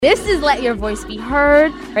This is Let Your Voice Be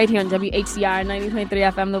Heard, right here on WHCR 90.3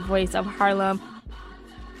 FM, the voice of Harlem.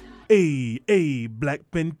 Hey, Black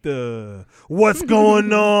Panther. What's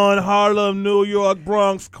going on, Harlem, New York,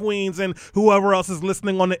 Bronx, Queens, and whoever else is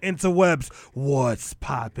listening on the interwebs? What's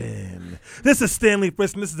poppin'? This is Stanley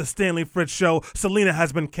Fritz, and this is the Stanley Fritz Show. Selena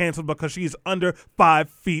has been canceled because she's under 5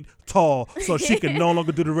 feet tall, so she can no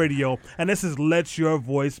longer do the radio. And this is Let Your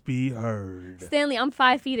Voice Be Heard. Stanley, I'm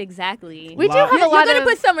 5 feet exactly. We do have a lot of... You're going to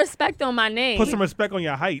put some respect on my name. Put some respect on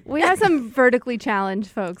your height. We have some vertically challenged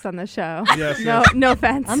folks on the show. Yes. No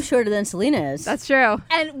offense. I'm shorter than Selena is. That's true.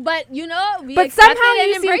 But you know, but somehow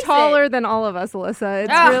you seem taller than all of us, Ilyssa.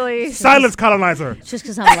 It's really... Silence, colonizer. Just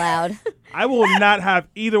because I'm loud. I will not have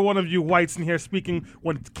either one of you whites in here speaking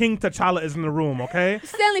when King T'Challa is in the room, okay?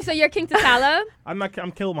 Stanley, so you're King T'Challa? I'm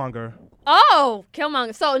Killmonger. Oh,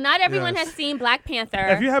 Killmonger. So not everyone has seen Black Panther.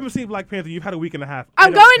 If you haven't seen Black Panther, you've had a week and a half.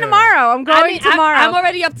 I'm going tomorrow. I'm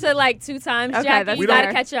already up to like 2 times, okay, Jaqi. You got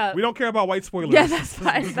to catch up. We don't care about white spoilers. Yeah, that's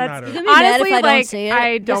fine. You're going to be mad if I don't see it?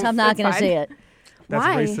 I don't. I'm not going to see it. That's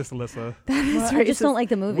Why? racist, Alyssa. I just don't like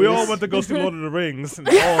the movies. We all went to go see Lord of the Rings.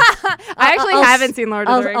 I actually haven't seen Lord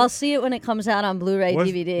of the Rings. I'll see it when it comes out on Blu-ray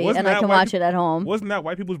DVD, and I can watch it at home. Wasn't that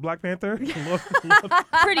white people's Black Panther?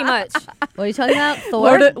 Pretty much. What are you talking about?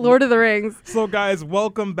 Thor? Lord of the Rings. So, guys,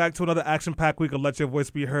 welcome back to another action-packed week of Let Your Voice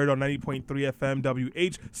Be Heard on 90.3 FM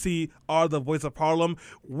WHCR, the voice of Harlem.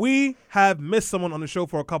 We have missed someone on the show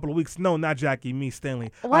for a couple of weeks. No, not Jaqi, me,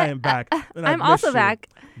 Stanley. What? I am back. And I'm also back.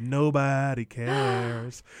 Nobody cares.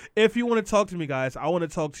 If you want to talk to me, guys, I want to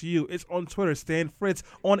talk to you. It's on Twitter, Stan Fritz.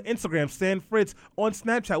 On Instagram, Stan Fritz. On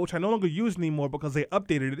Snapchat, which I no longer use anymore because they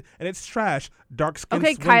updated it, and it's trash. Dark skin.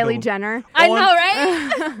 Okay, Kylie Jenner. I know,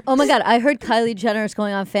 right? Oh, my God. I heard Kylie Jenner is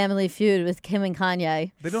going on Family Feud with Kim and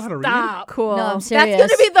Kanye. They know how to read. Stop. Cool. No, I'm serious.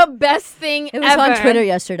 That's going to be the best thing It was ever. on Twitter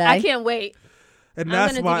yesterday. I can't wait. And I'm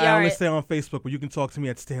that's gonna why I DVR only it. stay on Facebook, where you can talk to me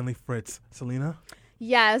at Stanley Fritz. Selena?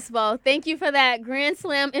 Yes, well, thank you for that Grand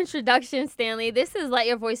Slam introduction, Stanley. This is Let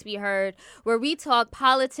Your Voice Be Heard, where we talk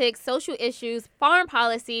politics, social issues, foreign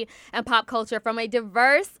policy, and pop culture from a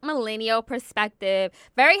diverse millennial perspective.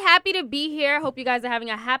 Very happy to be here. Hope you guys are having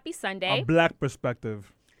a happy Sunday. A black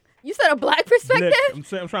perspective. You said a black perspective? Blick.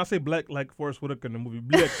 I'm trying to say black like Forrest Whitaker in the movie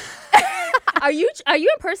Blick. Are you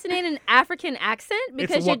impersonating an African accent?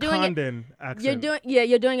 Because it's a you're doing it. Wakandan accent.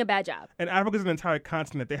 You're doing a bad job. And Africa's an entire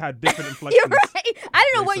continent. They had different inflections. You're right. I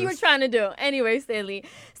don't know what you were trying to do. Anyway, Stanley.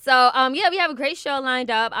 So, we have a great show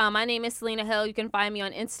lined up. My name is Selena Hill. You can find me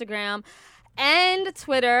on Instagram and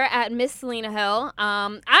Twitter at Miss Selena Hill.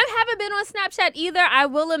 I haven't been on Snapchat either. I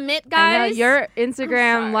will admit, guys. I know, your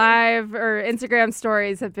Instagram live or Instagram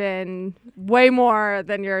stories have been way more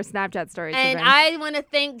than your Snapchat stories And have been. I want to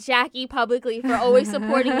thank Jaqi publicly for always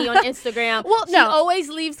supporting me on Instagram. Well, she no. always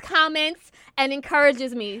leaves comments and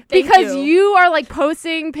encourages me. Thank because you are like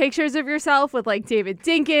posting pictures of yourself with like David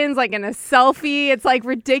Dinkins, like in a selfie. It's like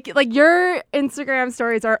ridiculous. Like your Instagram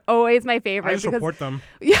stories are always my favorite. I support them.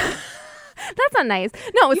 Yeah. That's not nice.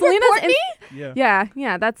 No, You Selena's report me?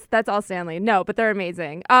 Yeah. That's all Stanley. No, but they're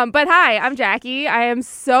amazing. But hi, I'm Jaqi. I am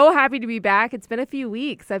so happy to be back. It's been a few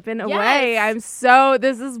weeks. I've been away.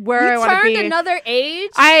 This is where I want to be. You turned another age?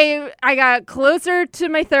 I got closer to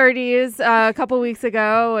my 30s a couple weeks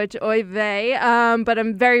ago, which oy vey. But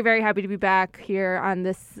I'm very, very happy to be back here on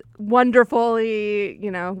this wonderfully,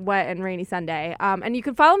 wet and rainy Sunday. And you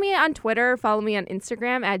can follow me on Twitter. Follow me on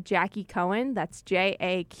Instagram at Jaqi Cohen. That's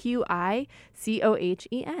JaqiCohen.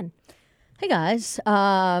 Hey, guys.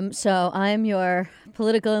 So I'm your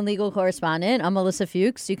political and legal correspondent. I'm Ilyssa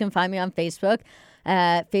Fuchs. You can find me on Facebook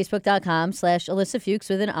at facebook.com/Ilyssa Fuchs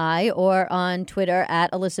with an I, or on Twitter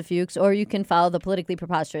at Ilyssa Fuchs, or you can follow the Politically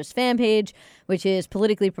Preposterous fan page, which is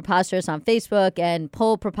Politically Preposterous on Facebook and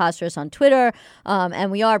Poll Preposterous on Twitter.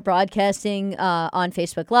 And we are broadcasting on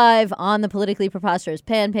Facebook Live, on the Politically Preposterous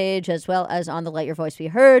fan page, as well as on the Let Your Voice Be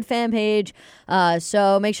Heard fan page.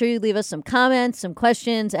 So make sure you leave us some comments, some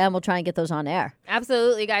questions, and we'll try and get those on air.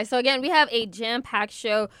 Absolutely, guys. So again, we have a jam-packed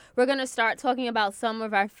show. We're going to start talking about some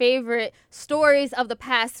of our favorite stories of the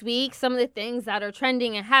past week, some of the things that are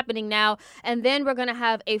trending and happening now, and then we're going to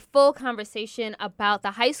have a full conversation about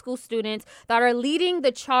the high school students that are leading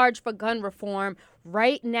the charge for gun reform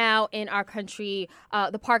right now in our country,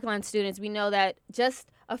 the Parkland students. We know that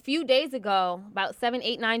just a few days ago, about 7,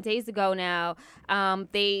 8, 9 days ago now,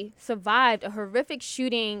 they survived a horrific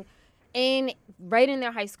shooting right in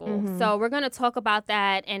their high school. Mm-hmm. So we're going to talk about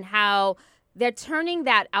that and how they're turning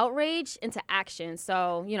that outrage into action.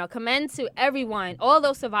 So, commend to everyone, all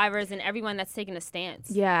those survivors and everyone that's taking a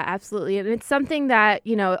stance. Yeah, absolutely. And it's something that,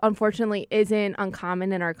 unfortunately isn't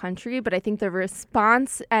uncommon in our country. But I think the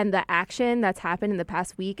response and the action that's happened in the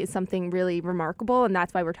past week is something really remarkable. And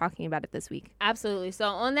that's why we're talking about it this week. Absolutely. So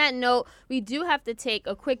on that note, we do have to take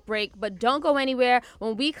a quick break, but don't go anywhere.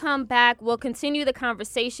 When we come back, we'll continue the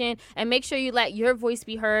conversation and make sure you let your voice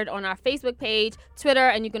be heard on our Facebook page, Twitter,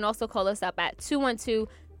 and you can also call us up at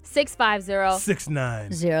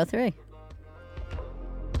 212-650-6903.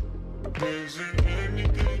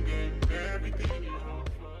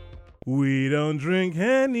 We don't drink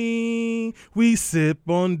Henny, we sip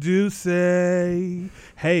on Douce.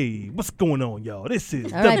 Hey, what's going on, y'all? This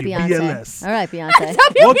is All right, WBLS. Beyonce. All right, Beyonce.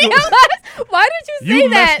 WBLS? Why did you say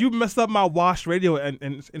that? You messed up my Wash Radio and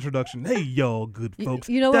introduction. Hey, y'all, good folks.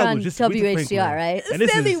 You know that we're on was just Aretha Franklin. WHCR, right? And this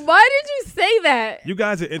Stanley, is, why did you say that? you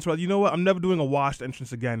guys are interested. You know what? I'm never doing a washed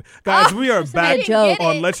entrance again. Guys, we are back joke.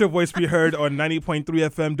 on Let Your Voice Be Heard on 90.3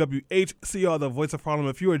 FM WHCR, the voice of Harlem.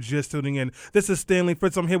 If you are just tuning in, this is Stanley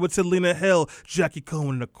Fritz. I'm here with Selena Hill, Jaqi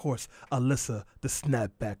Cohen, and of course, Ilyssa, the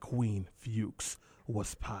snapback queen, Fuchs.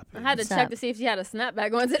 What's poppin'? I had to check to see if she had a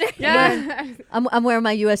snapback on today. Yeah. I'm wearing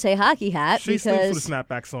my USA hockey hat She sleeps because with the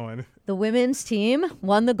snapbacks on. the women's team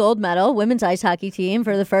won the gold medal, women's ice hockey team,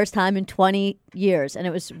 for the first time in 20 years. And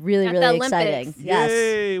it was really, At the really Olympics. exciting. Yes.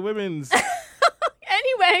 Yay, women's.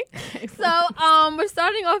 Anyway, so we're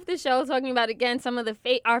starting off the show talking about, again, some of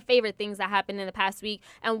our favorite things that happened in the past week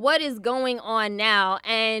and what is going on now.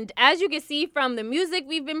 And as you can see from the music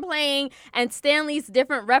we've been playing and Stanley's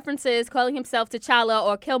different references, calling himself T'Challa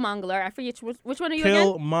or Killmonger. I forget which one are you again?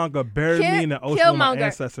 Killmonger buried me in the ocean with my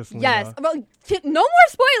ancestors. Selena. Yes. Well, no more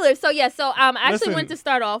spoilers. So, I actually Listen, went to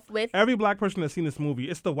start off with. Every black person that's seen this movie,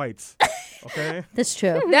 it's the whites. Okay? That's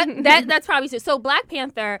true. That's probably true. So Black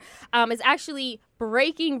Panther is actually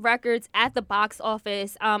breaking records at the box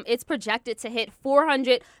office. It's projected to hit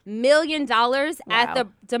 $400 million at the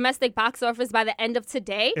domestic box office by the end of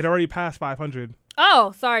today. It already passed 500.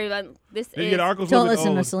 Oh, sorry. This Yeah, is... the article's Don't a little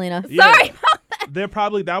bit listen to old. Selena. Yeah. Sorry about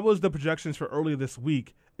that. That was the projections for earlier this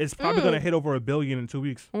week. It's probably going to hit over $1 billion in 2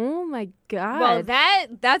 weeks. Oh, my God. Well,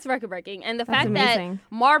 that's record-breaking. And the fact amazing. that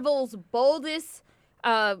Marvel's boldest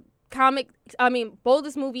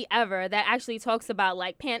boldest movie ever that actually talks about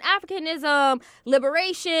like Pan-Africanism,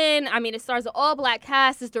 liberation. I mean, it stars an all-black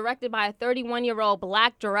cast. It's directed by a 31-year-old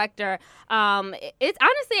black director. It's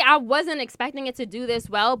honestly, I wasn't expecting it to do this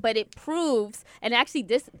well, but it proves and actually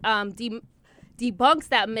debunks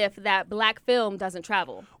that myth that black film doesn't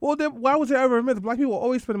travel. Well, then why was there ever a myth? Black people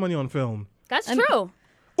always spend money on film. That's true.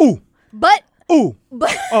 Ooh. But Oh,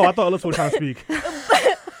 I thought Alyssa was trying to speak.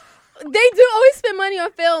 they do always spend money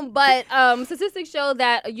on film, but statistics show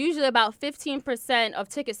that usually about 15% of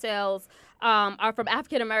ticket sales are from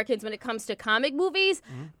African Americans when it comes to comic movies.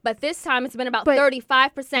 Mm-hmm. But this time it's been about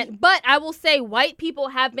 35%. But I will say white people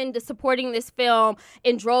have been supporting this film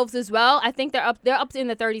in droves as well. I think they're up in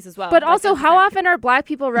the 30s as well. But also, how often are black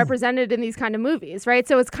people represented in these kind of movies, right?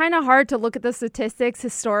 So it's kind of hard to look at the statistics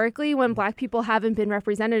historically when black people haven't been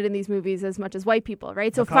represented in these movies as much as white people,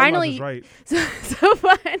 right? So finally, right. so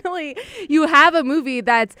finally, you have a movie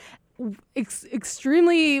that's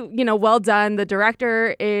extremely, well done. The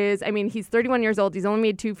director is, he's 31 years old. He's only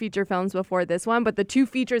made 2 feature films before this one, but the 2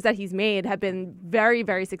 features that he's made have been very,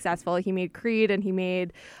 very successful. He made Creed and he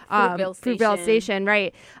made Fruitvale Station,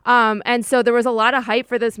 right? And so there was a lot of hype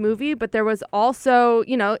for this movie, but there was also,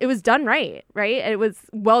 it was done right? It was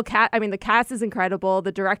well cast. The cast is incredible.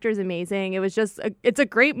 The director is amazing. It was just, it's a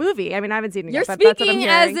great movie. I haven't seen it You're yet, but that's what I'm speaking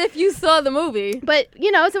hearing. as if you saw the movie. But,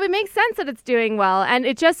 so it makes sense that it's doing well. And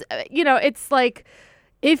it just, it's like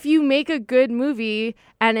if you make a good movie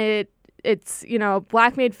and it's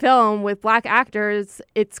black made film with black actors,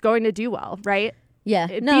 it's going to do well, right? Yeah.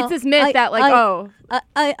 It beats this myth that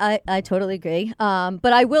I totally agree.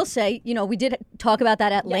 But I will say, we did talk about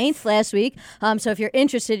that at length last week. So if you're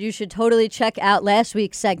interested, you should totally check out last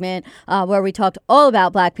week's segment where we talked all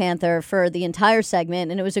about Black Panther for the entire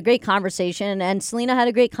segment. And it was a great conversation. And Selena had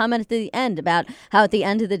a great comment at the end about how at the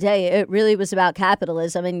end of the day, it really was about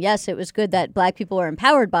capitalism. And yes, it was good that black people were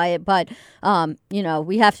empowered by it. But,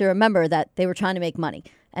 we have to remember that they were trying to make money.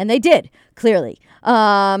 And they did, clearly.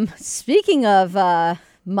 Speaking of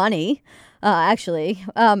money,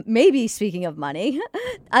 maybe speaking of money,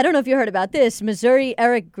 I don't know if you heard about this. Missouri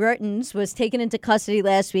Eric Gertens was taken into custody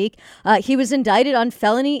last week. He was indicted on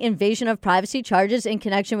felony invasion of privacy charges in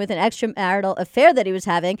connection with an extramarital affair that he was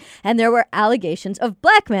having. And there were allegations of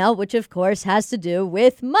blackmail, which, of course, has to do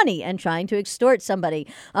with money and trying to extort somebody.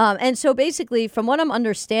 And so basically, from what I'm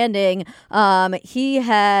understanding, he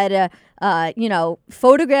had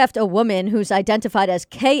photographed a woman who's identified as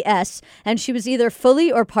KS, and she was either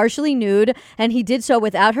fully or partially nude, and he did so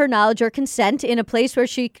without her knowledge or consent in a place where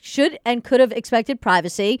she should and could have expected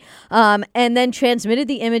privacy, and then transmitted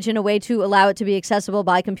the image in a way to allow it to be accessible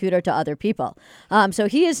by computer to other people. So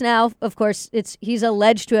he is now, of course, he's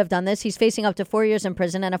alleged to have done this. He's facing up to 4 years in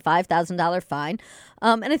prison and a $5,000 fine.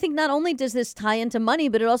 And I think not only does this tie into money,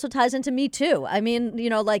 but it also ties into Me Too. I mean,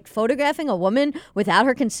 like photographing a woman without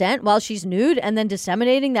her consent while she's nude and then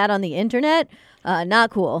disseminating that on the internet, not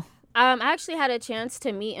cool. I actually had a chance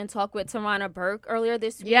to meet and talk with Tarana Burke earlier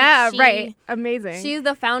this week. Yeah, right. Amazing. She's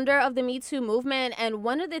the founder of the Me Too movement. And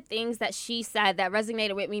one of the things that she said that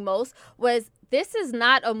resonated with me most was, this is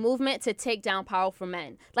not a movement to take down powerful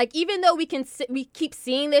men. Like, even though we keep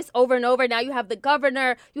seeing this over and over. Now you have the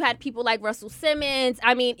governor. You had people like Russell Simmons.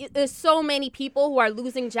 I mean, there's so many people who are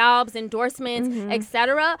losing jobs, endorsements,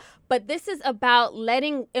 etc. But this is about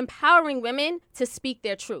empowering women to speak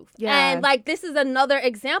their truth. Yeah. And like, this is another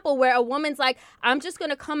example where a woman's like, I'm just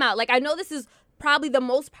going to come out. Like, I know this is probably the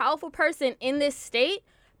most powerful person in this state,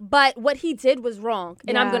 but what he did was wrong,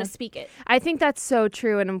 and I'm going to speak it. I think that's so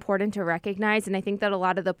true and important to recognize, and I think that a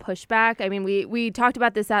lot of the pushback, I mean, we talked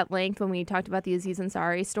about this at length when we talked about the Aziz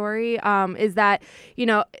Ansari story, is that,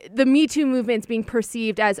 the Me Too movement's being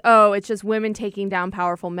perceived as, it's just women taking down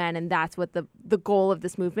powerful men, and that's what the goal of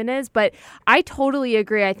this movement is. But I totally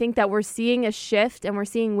agree. I think that we're seeing a shift, and we're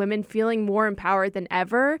seeing women feeling more empowered than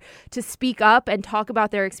ever to speak up and talk about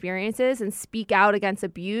their experiences and speak out against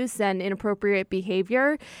abuse and inappropriate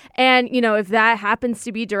behavior. And, if that happens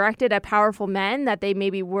to be directed at powerful men that they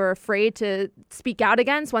maybe were afraid to speak out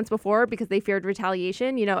against once before because they feared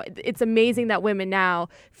retaliation, it's amazing that women now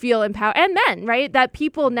feel empowered, and men, right? That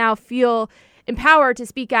people now feel empowered to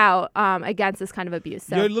speak out against this kind of abuse.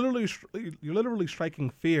 So. You're literally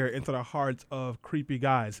striking fear into the hearts of creepy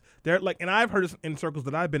guys. They're like, and I've heard this in circles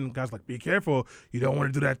that I've been in, guys like, be careful, you don't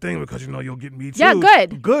want to do that thing because you'll get Me Too. Yeah,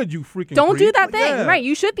 good, you freaking don't creep. do that thing, Yeah. right?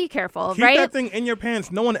 You should be careful, Keep right? that thing in your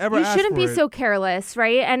pants. No one ever You asked shouldn't for be it. so careless,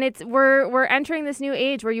 right? And we're entering this new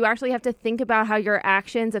age where you actually have to think about how your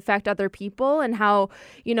actions affect other people and how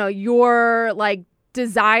your like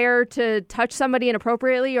desire to touch somebody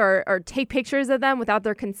inappropriately or take pictures of them without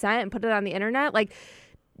their consent and put it on the internet, like,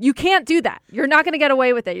 you can't do that. You're not going to get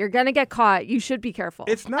away with it. You're going to get caught. You should be careful.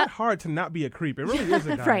 It's not hard to not be a creep. It really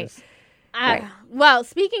isn't, guys. Right. Well,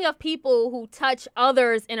 speaking of people who touch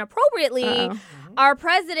others inappropriately, our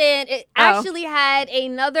president actually had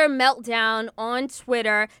another meltdown on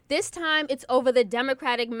Twitter. This time it's over the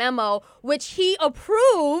Democratic memo, which he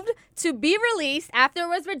approved to be released after it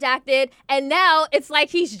was redacted. And now it's like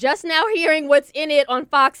he's just now hearing what's in it on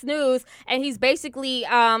Fox News. And he's basically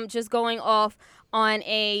just going off on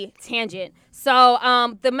a tangent. So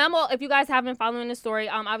the memo, if you guys haven't been following the story,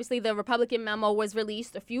 obviously the Republican memo was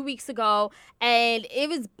released a few weeks ago, and it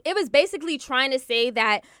was basically trying to say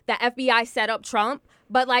that the FBI set up Trump.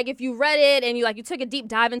 But like, if you read it and you took a deep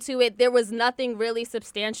dive into it, there was nothing really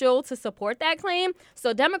substantial to support that claim.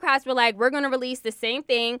 So Democrats were like, we're going to release the same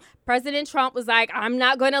thing. President Trump was like, I'm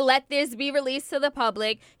not going to let this be released to the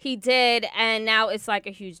public. He did, and now it's like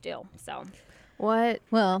a huge deal. So. What?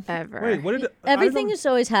 Well, ever. Wait, what did everything is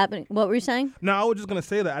always happening. What were you saying? No, I was just gonna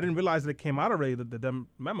say that I didn't realize that it came out already. The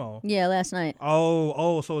memo. Yeah, last night.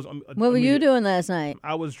 Oh, so it's, what were you doing last night?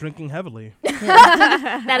 I was drinking heavily.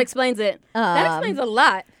 That explains it. That explains a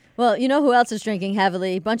lot. Well, you know who else is drinking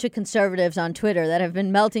heavily? A bunch of conservatives on Twitter that have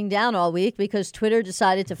been melting down all week because Twitter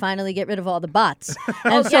decided to finally get rid of all the bots.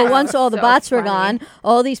 And so once all the bots were gone,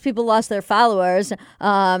 all these people lost their followers.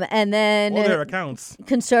 And then all their accounts.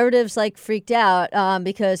 Conservatives freaked out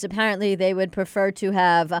because apparently they would prefer to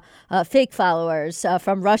have fake followers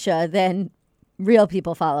from Russia than real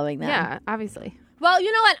people following them. Yeah, obviously. Well,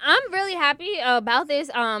 you know what? I'm really happy about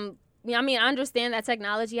this. I mean, I understand that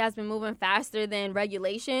technology has been moving faster than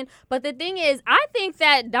regulation. But the thing is, I think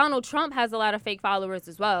that Donald Trump has a lot of fake followers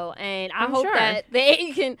as well. And I hope that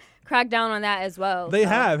they can crack down on that as well. They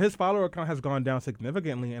have. His follower count has gone down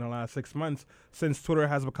significantly in the last 6 months since Twitter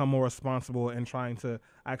has become more responsible in trying to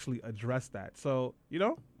actually address that. So,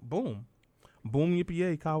 boom. Boom,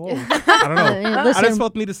 yippee-yay, kawo. I don't know. Listen, I just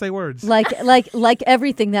felt the need to say words. Like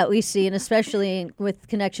everything that we see, and especially with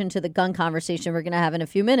connection to the gun conversation we're going to have in a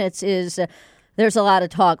few minutes, is there's a lot of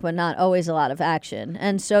talk, but not always a lot of action.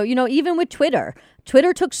 And so, even with Twitter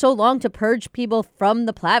took so long to purge people from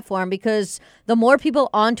the platform because the more people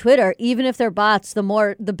on Twitter, even if they're bots,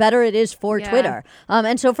 the better it is for Twitter.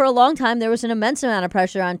 And so for a long time, there was an immense amount of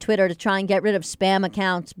pressure on Twitter to try and get rid of spam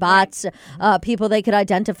accounts, bots, people they could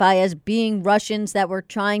identify as being Russians that were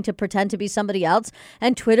trying to pretend to be somebody else.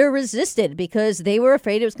 And Twitter resisted because they were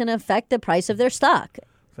afraid it was going to affect the price of their stock.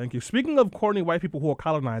 Thank you. Speaking of corny white people who are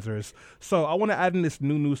colonizers, so I want to add in this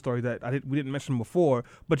new news story that we didn't mention before,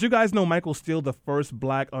 but you guys know Michael Steele, the first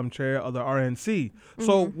black chair of the RNC.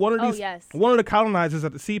 So one of the colonizers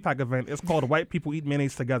at the CPAC event is called White People Eat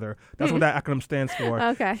Mayonnaise Together. That's what that acronym stands for.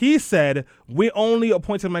 Okay. He said, we only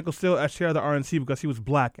appointed Michael Steele as chair of the RNC because he was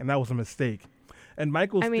black, and that was a mistake. And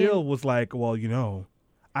Michael Steele was like, well,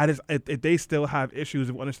 if they still have issues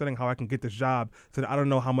of understanding how I can get this job, so I don't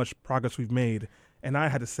know how much progress we've made. And I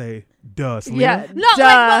had to say, duh, Selena. Yeah, No,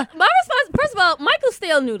 my response, first of all, Michael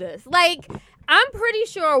Steele knew this. I'm pretty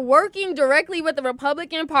sure working directly with the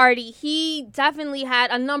Republican Party, he definitely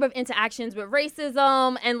had a number of interactions with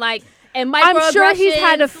racism and microaggressions. I'm sure he's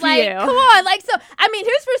had a few. Come on.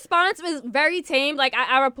 His response was very tame.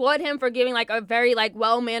 I applaud him for giving a very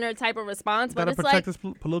well-mannered type of response. But gotta protect his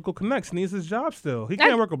political connects. Needs his job still. He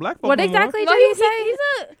can't work with black folks. What no exactly more. did he say?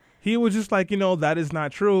 He was just that is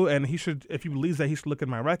not true, and he should, if he believes that, he should look at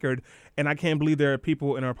my record. And I can't believe there are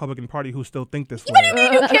people in the Republican Party who still think this way. What do you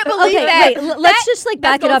mean you can't believe that? Wait, let's just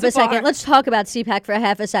back it up a second. Let's talk about CPAC for a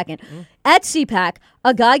half a second. Mm-hmm. At CPAC,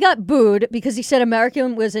 a guy got booed because he said America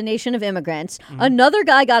was a nation of immigrants. Mm-hmm. Another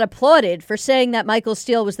guy got applauded for saying that Michael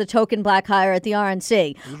Steele was the token black hire at the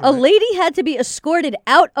RNC. Right. A lady had to be escorted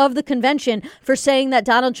out of the convention for saying that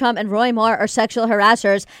Donald Trump and Roy Moore are sexual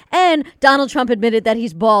harassers, and Donald Trump admitted that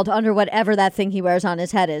he's bald under whatever that thing he wears on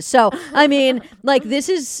his head is. So, this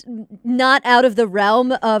is not out of the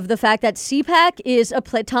realm of the fact that CPAC is a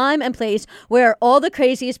time and place where all the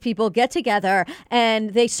craziest people get together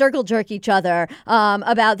and they circle jerk each other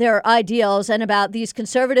about their ideals and about these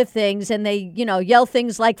conservative things, and they yell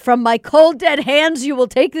things like, from my cold dead hands you will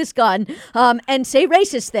take this gun, and say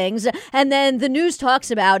racist things, and then the news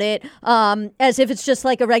talks about it as if it's just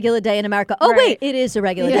like a regular day in America. Wait, it is a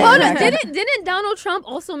regular day in America. Didn't Donald Trump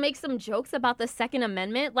also make some jokes about the Second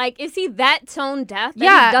Amendment? Is he that tone deaf? He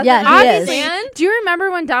is. Understand? Do you remember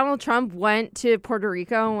when Donald Trump went to Puerto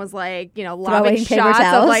Rico and was lobbing paper shots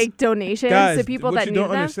towels of donations to people that need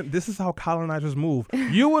them? Understand, this is how colonizers move.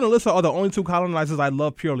 You and Ilyssa are the only two colonizers I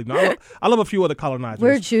love purely. No, I love a few other colonizers.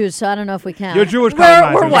 We're Jews, so I don't know if we can. You're Jewish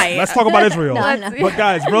colonizers. We're white. Let's talk about Israel. But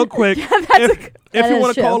guys, real quick, if you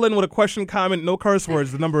want to call in with a question, comment, no curse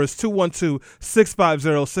words, the number is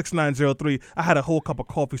 212-650-6903. I had a whole cup of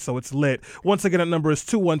coffee, so it's lit. Once again, that number is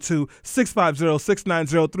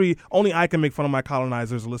 212-650-6903. Only I can make fun of my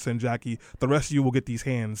colonizers, Ilyssa and Jaqi. The rest of you will get these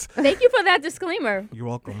hands. Thank you for that disclaimer. You're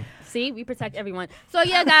welcome. See, we protect everyone. So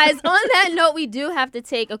yeah, guys, on that note, we do have to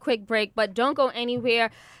take a quick break, but don't go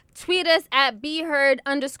anywhere. Tweet us at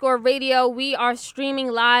BeHeard_radio. We are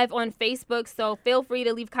streaming live on Facebook, so feel free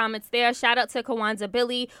to leave comments there. Shout out to Kawanza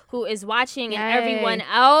Billy, who is watching, and everyone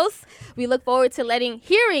else. We look forward to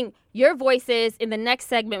hearing your voices in the next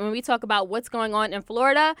segment when we talk about what's going on in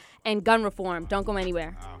Florida and gun reform. Don't go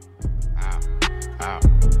anywhere. I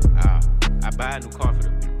buy a new car for the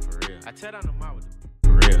people, for real. I tear down the mall with the people,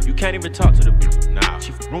 for real. You can't even talk to the people. Nah.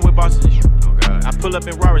 She room with bosses and shit. Oh, God. I pull up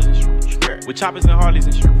in Rarers and shit. With choppers and Harleys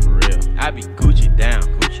and shit, for real. I be Gucci down.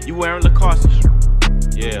 Gucci. You wearing Lacoste and shit.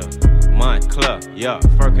 Yeah. Montclair, yeah.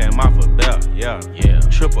 Fur came off a belt, yeah.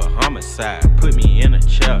 Triple homicide, put me in a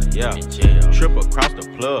chair, yeah. In jail. Triple across the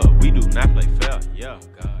plug, we do not play fair, yeah.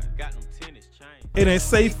 God. Got them tennis chains. It ain't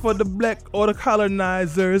safe for the black or the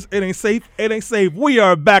colonizers. It ain't safe. It ain't safe. We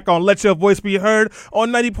are back on Let Your Voice Be Heard on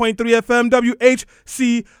 90.3 FM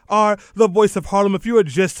WHCR, the voice of Harlem. If you are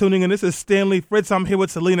just tuning in, this is Stanley Fritz. I'm here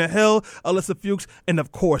with Selena Hill, Ilyssa Fuchs, and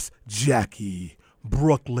of course, Jaqi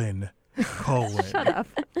Cohen. Shut up.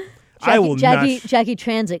 Jaqi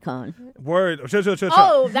Transit Cohen. Word.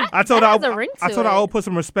 Oh, that has a ring to I told her it. I will put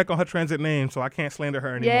some respect on her transit name, so I can't slander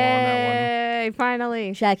her anymore on that Yay,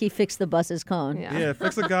 finally. Jaqi fixed the buses Cohen. one. Yeah,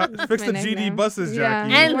 fix the GD nickname. buses, Yeah.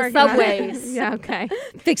 Jaqi. And the Working on it. subways. Yeah, okay.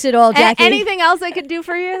 Fix it all, Jaqi. Anything else I could do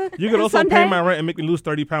for you? You could also Sunday? pay my rent and make me lose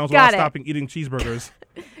 30 pounds Got while it. stopping eating cheeseburgers.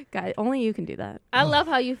 God, only you can do that. I love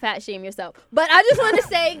how you fat shame yourself. But I just want to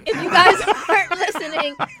say, if you guys aren't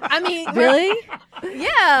listening, Really?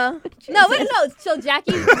 Yeah. No. So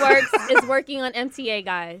Jaqi is working on MTA,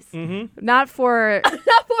 guys. Mm-hmm. Not for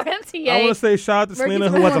Not for MTA. I want to say shout out to Working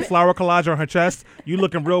Selena, for who has a women. flower collage on her chest. You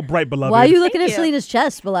looking real bright, beloved. Why are you looking at you. Selena's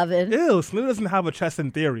chest, beloved? Ew, Selena doesn't have a chest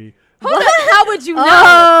in theory. How would you know?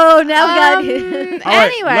 Oh, now God. All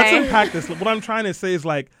right, Anyway. let's unpack this. What I'm trying to say is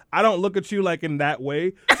like I don't look at you like in that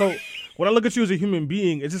way. So when I look at you as a human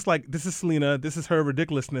being, it's just like this is Selena, this is her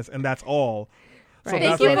ridiculousnly, and that's all. So Right.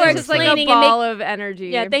 that's Thank you what for I'm It's like saying. a explaining and ball of energy.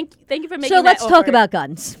 Yeah, thank you for making So let's that talk over. about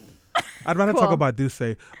guns. I'd rather talk about Duce.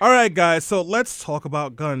 All right, guys. So let's talk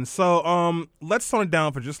about guns. So let's tone it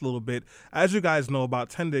down for just a little bit. As you guys know, about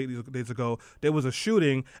 10 days ago, there was a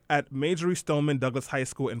shooting at Marjory Stoneman Douglas High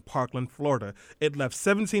School in Parkland, Florida. It left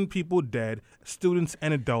 17 people dead, students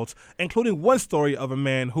and adults, including one story of a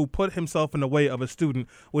man who put himself in the way of a student,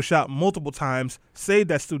 was shot multiple times, saved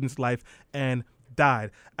that student's life, and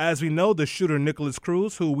died. As we know, the shooter, Nicholas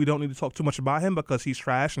Cruz, who we don't need to talk too much about him because he's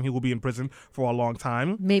trash and he will be in prison for a long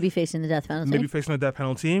time. Maybe facing the death penalty. Maybe facing a death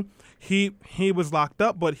penalty. He was locked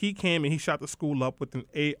up, but he came and he shot the school up with an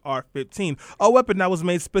AR-15, a weapon that was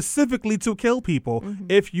made specifically to kill people,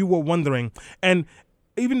 if you were wondering. And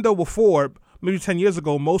even though before, maybe 10 years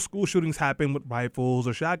ago, most school shootings happened with rifles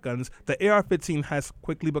or shotguns, the AR-15 has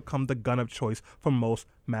quickly become the gun of choice for most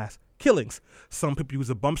mass killings. Some people use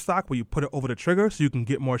a bump stock where you put it over the trigger so you can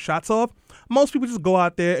get more shots off. Most people just go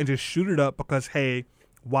out there and just shoot it up because, hey,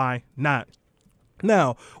 why not?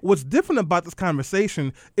 Now, what's different about this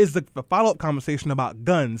conversation is the follow-up conversation about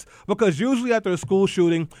guns, because usually after a school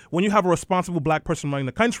shooting, when you have a responsible black person running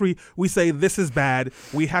the country, we say this is bad,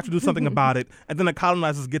 we have to do something about it, and then the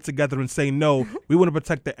colonizers get together and say, no, we want to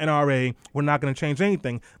protect the NRA, we're not going to change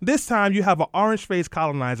anything. This time, you have an orange-faced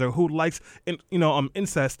colonizer who likes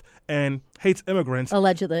incest and hates immigrants.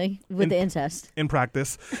 Allegedly, with the incest. In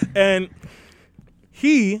practice. And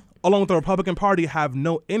he, along with the Republican Party, have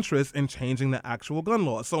no interest in changing the actual gun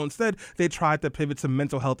laws. So instead, they tried to pivot to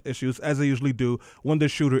mental health issues, as they usually do when the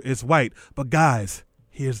shooter is white. But guys,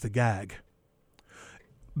 here's the gag.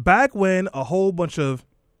 Back when a whole bunch of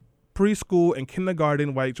preschool and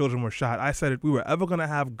kindergarten white children were shot, I said if we were ever going to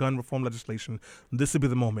have gun reform legislation, this would be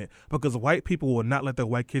the moment, because white people will not let their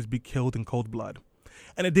white kids be killed in cold blood.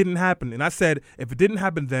 And it didn't happen. And I said, if it didn't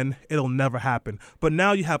happen then, it'll never happen. But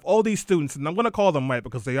now you have all these students, and I'm going to call them white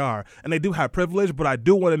because they are, and they do have privilege, but I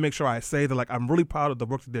do want to make sure I say that, like, I'm really proud of the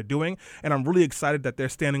work that they're doing, and I'm really excited that they're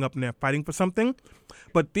standing up and they're fighting for something.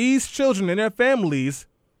 But these children and their families,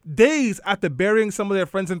 days after burying some of their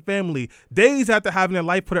friends and family, days after having their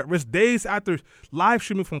life put at risk, days after live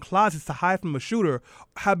streaming from closets to hide from a shooter,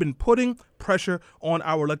 have been putting pressure on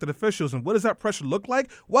our elected officials. And what does that pressure look like?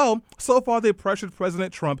 Well, so far they pressured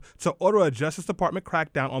President Trump to order a Justice Department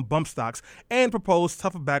crackdown on bump stocks and propose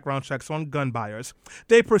tougher background checks on gun buyers.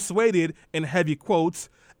 They persuaded, in heavy quotes,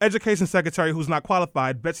 Education Secretary, who's not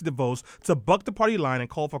qualified, Betsy DeVos, to buck the party line and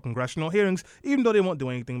call for congressional hearings, even though they won't do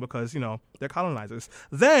anything because, they're colonizers.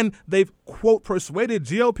 Then they've, quote, persuaded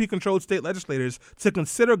GOP-controlled state legislators to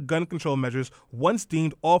consider gun control measures once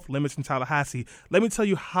deemed off limits in Tallahassee. Let me tell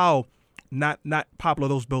you how not popular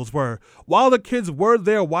those bills were. While the kids were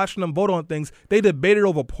there watching them vote on things, they debated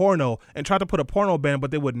over porno and tried to put a porno ban, but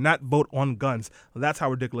they would not vote on guns. That's how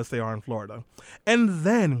ridiculous they are in Florida. And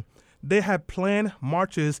then they had planned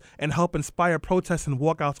marches and help inspire protests and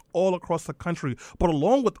walkouts all across the country. But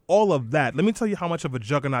along with all of that, let me tell you how much of a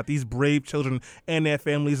juggernaut these brave children and their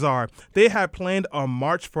families are. They had planned a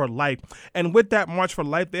March for Life. And with that March for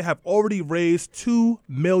Life, they have already raised $2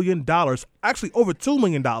 million, actually over $2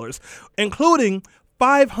 million, including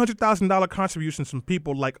 $500,000 contributions from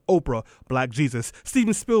people like Oprah, Black Jesus,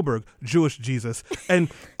 Steven Spielberg, Jewish Jesus, and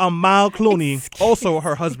Amal Clooney, also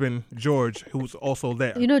her husband, George, who's also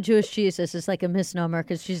there. Jewish Jesus is like a misnomer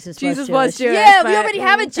because Jesus was Jewish. Yeah, we but- already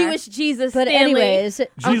have a okay. Jewish Jesus. But Stanley. anyways,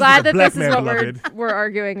 Jesus I'm is glad a that black this man, is what beloved. we're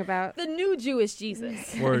arguing about. The new Jewish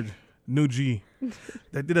Jesus. Word. New G.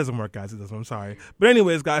 That it doesn't work, guys. It doesn't. I'm sorry. But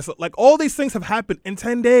anyways, guys, so, like, all these things have happened in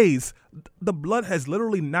 10 days. The blood has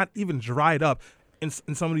literally not even dried up in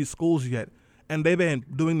some of these schools yet. And they've been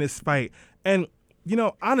doing this fight. And,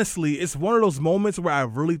 honestly, it's one of those moments where I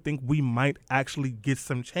really think we might actually get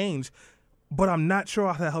some change. But I'm not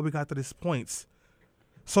sure how the hell we got to this point.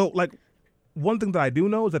 So, like, one thing that I do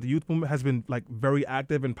know is that the youth movement has been, like, very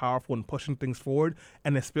active and powerful in pushing things forward.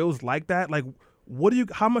 And it feels like that. Like,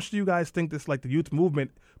 how much do you guys think this, like, the youth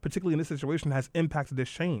movement, particularly in this situation, has impacted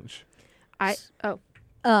this change?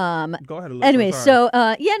 Go ahead, Alyssa. Anyway, Sorry.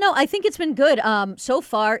 I think it's been good. So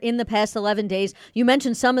far in the past 11 days, you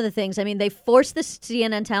mentioned some of the things. I mean, they forced the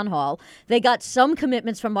CNN town hall. They got some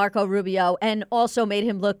commitments from Marco Rubio and also made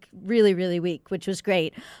him look really, really weak, which was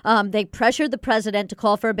great. They pressured the president to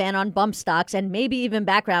call for a ban on bump stocks and maybe even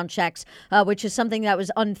background checks, which is something that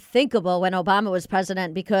was unthinkable when Obama was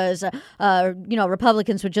president because,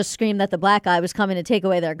 Republicans would just scream that the black guy was coming to take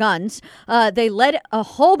away their guns. They led a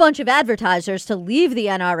whole bunch of advertisers to leave the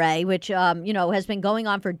NRA, which, has been going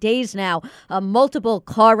on for days now. Multiple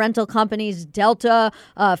car rental companies, Delta,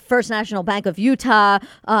 First National Bank of Utah.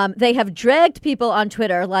 They have dragged people on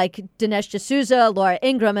Twitter like Dinesh D'Souza, Laura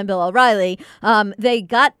Ingraham, and Bill O'Reilly. They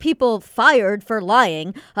got people fired for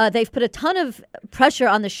lying. They've put a ton of pressure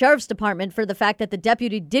on the sheriff's department for the fact that the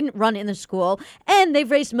deputy didn't run in the school. And they've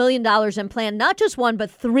raised $1 million and planned not just one,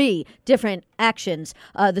 but 3 different actions.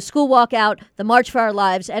 The school walkout, the March for Our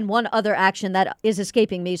Lives, and one other action that is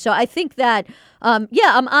escaping me. So I think that,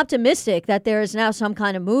 I'm optimistic that there is now some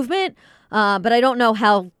kind of movement, but I don't know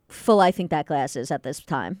how full I think that glass is at this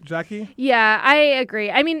time. Jaqi? Yeah, I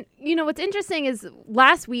agree. I mean, what's interesting is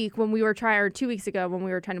last week when we were or 2 weeks ago when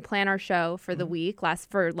we were trying to plan our show for the week,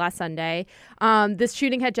 last Sunday, this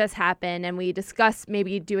shooting had just happened and we discussed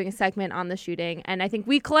maybe doing a segment on the shooting. And I think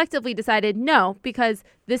we collectively decided no, because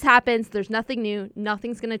this happens. There's nothing new.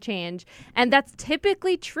 Nothing's going to change. And that's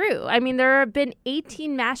typically true. I mean, there have been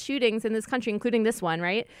 18 mass shootings in this country, including this one,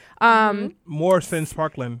 right? More since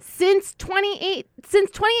Parkland. Since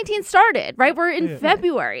 2018 started, right? We're in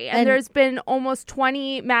February, and there's been almost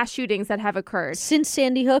 20 mass shootings that have occurred. Since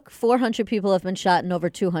Sandy Hook, 400 people have been shot in over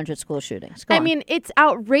 200 school shootings. Go on. mean, it's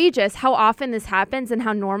outrageous how often this happens and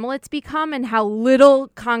how normal it's become and how little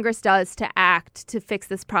Congress does to act to fix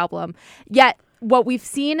this problem. Yet, what we've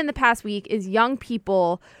seen in the past week is young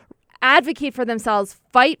people advocate for themselves,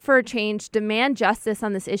 fight for a change, demand justice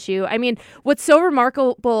on this issue. I mean, what's so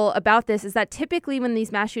remarkable about this is that typically when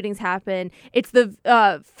these mass shootings happen, it's the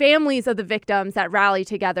families of the victims that rally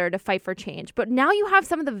together to fight for change. But now you have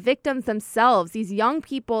some of the victims themselves, these young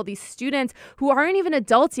people, these students who aren't even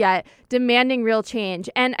adults yet, demanding real change.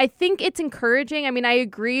 And I think it's encouraging. I mean, I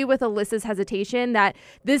agree with Ilyssa's hesitation that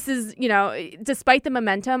this is, despite the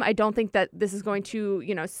momentum, I don't think that this is going to,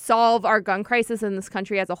 solve our gun crisis in this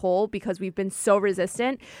country as a whole, because we've been so resistant.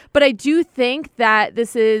 But I do think that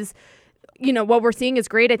this is, what we're seeing is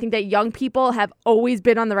great. I think that young people have always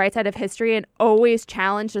been on the right side of history and always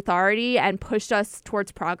challenged authority and pushed us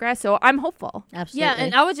towards progress. So I'm hopeful. Absolutely. Yeah,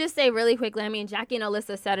 and I would just say really quickly, I mean, Jaqi and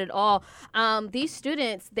Ilyssa said it all. These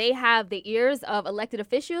students, they have the ears of elected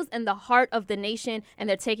officials and the heart of the nation, and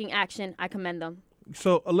they're taking action. I commend them.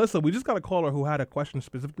 So, Ilyssa, we just got a caller who had a question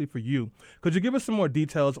specifically for you. Could you give us some more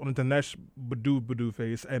details on the Dinesh Badu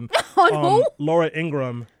face and Laura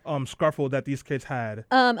Ingraham scuffle that these kids had?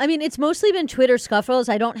 I mean, it's mostly been Twitter scuffles.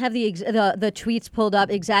 I don't have the tweets pulled up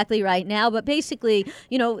exactly right now, but basically,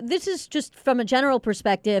 this is just from a general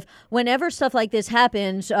perspective. Whenever stuff like this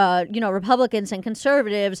happens, Republicans and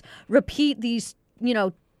conservatives repeat these,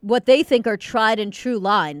 what they think are tried and true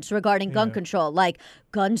lines regarding gun control, like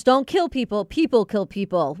guns don't kill people, people kill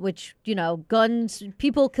people, which,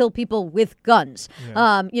 people kill people with guns,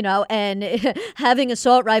 and having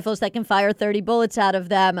assault rifles that can fire 30 bullets out of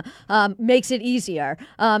them makes it easier,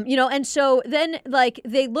 and so then,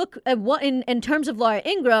 they look at what, in terms of Laura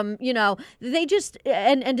Ingraham, they just,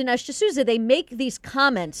 and Dinesh D'Souza, they make these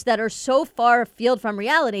comments that are so far afield from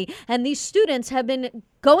reality, and these students have been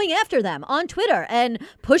going after them on Twitter and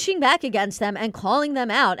pushing back against them and calling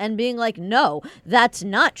them out and being like, no, that's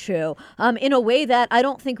not true, in a way that I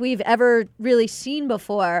don't think we've ever really seen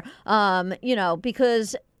before,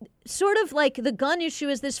 because sort of like the gun issue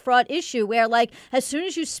is this fraught issue where, as soon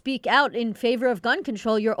as you speak out in favor of gun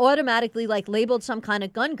control, you're automatically labeled some kind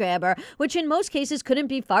of gun grabber, which in most cases couldn't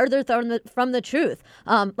be farther from the truth.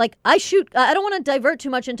 I don't want to divert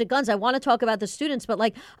too much into guns. I want to talk about the students, but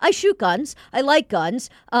I shoot guns. I like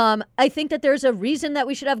guns. I think that there's a reason that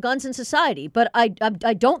we should have guns in society, but I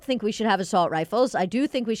don't think we should have assault rifles. I do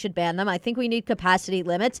think we should ban them. I think we need capacity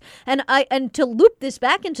limits. And to loop this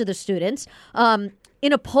back into the students,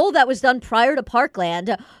 in a poll that was done prior to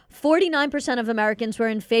Parkland, 49% of Americans were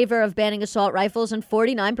in favor of banning assault rifles and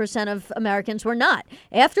 49% of Americans were not.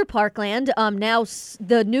 After Parkland, now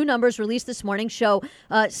the new numbers released this morning show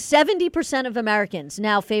 70% of Americans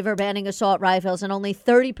now favor banning assault rifles and only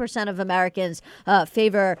 30% of Americans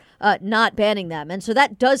favor not banning them. And so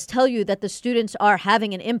that does tell you that the students are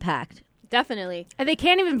having an impact. Definitely. And they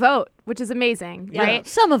can't even vote, which is amazing, right?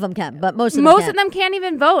 Some of them can, but most of them can't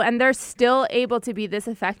even vote, and they're still able to be this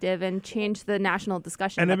effective and change the national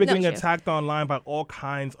discussion. And they're getting attacked online by all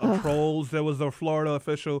kinds of trolls. There was a Florida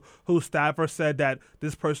official whose staffer said that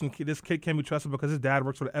this kid can't be trusted because his dad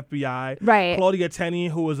works for the FBI. Right. Claudia Tenney,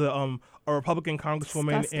 who was a Republican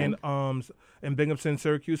congresswoman in Binghamton,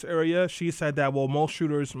 Syracuse area, she said that,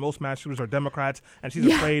 most mass shooters are Democrats, and she's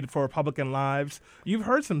afraid for Republican lives. You've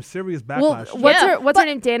heard some serious backlash. What's her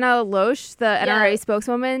name? Dana Loesch, the NRA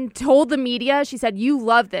spokeswoman, told the media, she said, you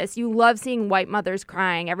love this. You love seeing white mothers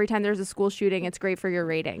crying. Every time there's a school shooting, it's great for your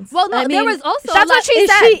ratings. Well, no, there was also that's what she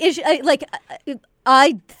said.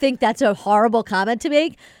 I think that's a horrible comment to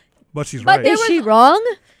make. But she's But right. there Is was- she wrong?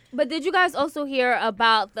 But did you guys also hear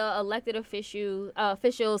about the elected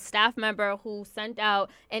official staff member who sent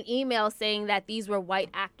out an email saying that these were white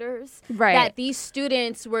actors? Right. That these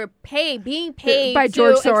students were being paid by to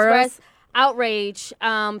George Soros. express outrage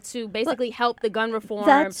to basically help the gun reform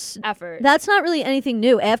effort. That's not really anything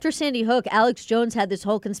new. After Sandy Hook, Alex Jones had this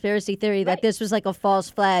whole conspiracy theory that this was like a false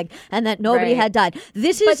flag and that nobody Right. had died.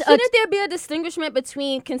 This But is shouldn't there be a distinguishment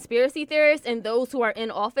between conspiracy theorists and those who are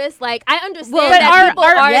in office? Like, I understand Well, that people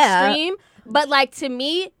are yeah. extreme, but like to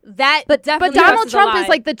me, that But definitely Donald crosses the Trump line. is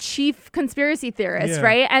like the chief conspiracy theorist, Yeah.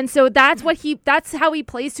 right? And so that's how he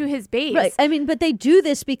plays to his base. Right. I mean, but they do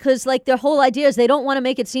this because, like, their whole idea is they don't want to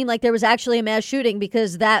make it seem like there was actually a mass shooting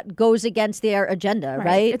because that goes against their agenda,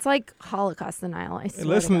 right? It's like Holocaust denial. I swear to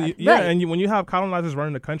Listen, God. yeah, Right. and when you have colonizers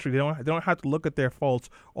running the country, they don't have to look at their faults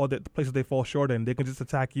or the places they fall short in. They can just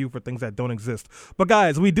attack you for things that don't exist. But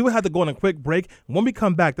guys, we do have to go on a quick break. When we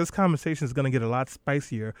come back, this conversation is going to get a lot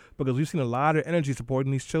spicier because we've seen a lot of energy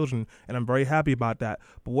supporting these children, and I'm very happy about that.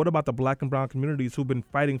 But what about the black and brown communities who've been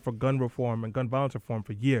fighting for gun reform and gun violence reform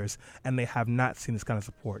for years, and they have not seen this kind of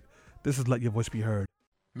support? This is Let Your Voice Be Heard.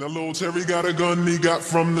 Now Lil Terry got a gun he got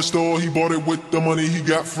from the store. He bought it with the money he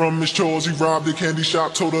got from his chores. He robbed the candy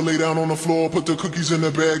shop, told her lay down on the floor, put the cookies in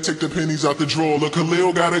the bag, take the pennies out the drawer. Look,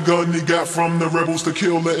 Khalil got a gun he got from the rebels to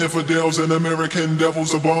kill the infidels and American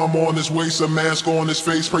devils. A bomb on his waist, a mask on his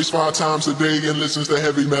face, prays 5 times a day and listens to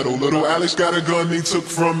heavy metal. Little Alex got a gun he took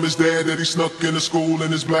from his dad that he snuck into school in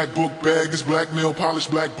his black book bag. His black nail polish,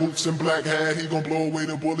 black boots and black hat. He gon' blow away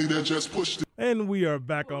the bully that just pushed it. And we are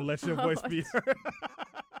back on Let Your Voice Be Heard.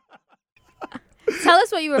 Tell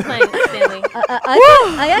us what you were playing, Stanley.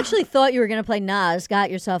 I actually thought you were going to play Nas,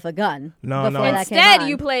 Got Yourself a Gun. No, before no. that came Instead, on.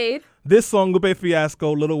 you played. This song, Lupe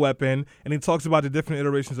Fiasco, Little Weapon, and he talks about the different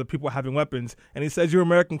iterations of people having weapons. And he says, you're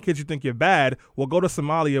American kids, you think you're bad. Well, go to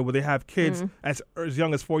Somalia where they have kids as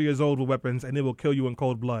young as 4 years old with weapons, and they will kill you in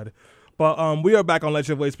cold blood. But we are back on Let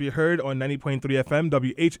Your Voice Be Heard on 90.3 FM,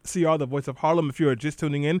 WHCR, the voice of Harlem. If you are just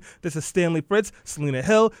tuning in, this is Stanley Fritz, Selena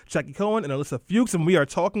Hill, Jaqi Cohen, and Ilyssa Fuchs, and we are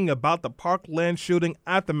talking about the Parkland shooting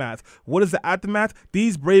aftermath. What is the aftermath?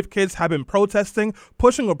 These brave kids have been protesting,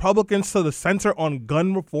 pushing Republicans to the center on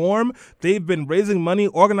gun reform. They've been raising money,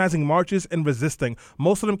 organizing marches, and resisting.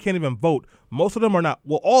 Most of them can't even vote. Most of them are not,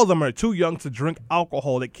 well, all of them are too young to drink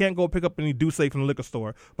alcohol. They can't go pick up any Douce from the liquor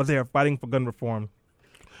store, but they are fighting for gun reform.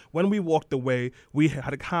 When we walked away, we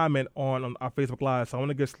had a comment on our Facebook Live, so I want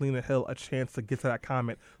to give Selena Hill a chance to get to that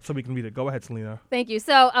comment so we can read it. Go ahead, Selena. Thank you.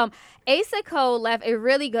 So, Ilyssa Cohen left a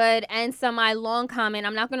really good and semi-long comment.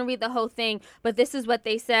 I'm not going to read the whole thing, but this is what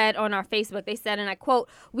they said on our Facebook. They said, and I quote,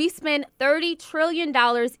 "We spend $30 trillion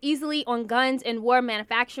easily on guns and war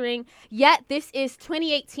manufacturing, yet this is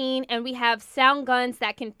 2018 and we have sound guns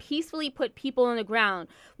that can peacefully put people on the ground.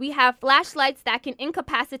 We have flashlights that can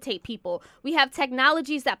incapacitate people. We have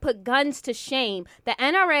technologies that put guns to shame. The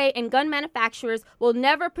NRA and gun manufacturers will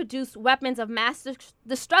never produce weapons of mass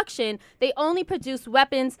destruction. They only produce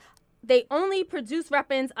weapons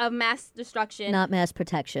of mass destruction. Not mass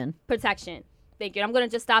protection. Protection." Thank you. I'm going to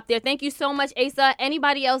just stop there. Thank you so much, Asa.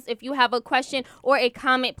 Anybody else, if you have a question or a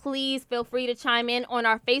comment, please feel free to chime in on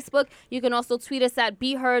our Facebook. You can also tweet us at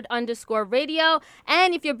BeHeard_radio.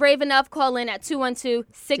 And if you're brave enough, call in at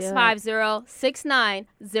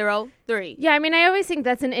 212-650-6903. Yeah, I mean, I always think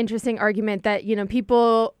that's an interesting argument that,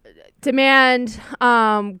 people demand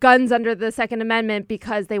guns under the Second Amendment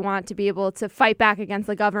because they want to be able to fight back against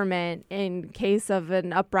the government in case of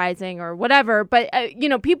an uprising or whatever. But,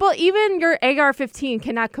 people, even your AR-15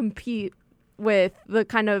 cannot compete with the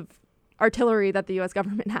kind of artillery that the U.S.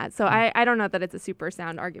 government has. So I don't know that it's a super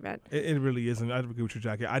sound argument. It really isn't. I agree with you,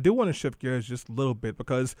 Jackie. I do want to shift gears just a little bit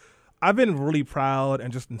because I've been really proud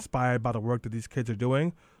and just inspired by the work that these kids are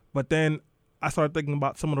doing. But then I started thinking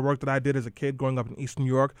about some of the work that I did as a kid growing up in East New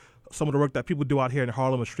York, some of the work that people do out here in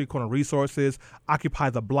Harlem with Street Corner Resources,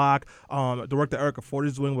 Occupy the Block, the work that Erica Ford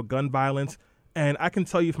is doing with gun violence. And I can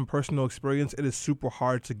tell you from personal experience, it is super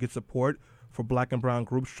hard to get support for black and brown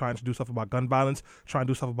groups trying to do stuff about gun violence, trying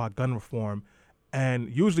to do stuff about gun reform. And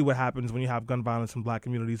usually what happens when you have gun violence in black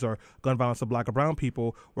communities or gun violence of black or brown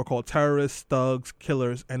people, we're called terrorists, thugs,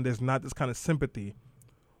 killers, and there's not this kind of sympathy.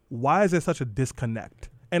 Why is there such a disconnect?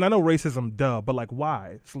 And I know racism, but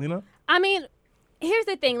why? Selena? I mean, here's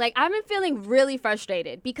the thing. I've been feeling really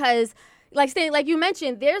frustrated because like you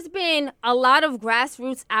mentioned, there's been a lot of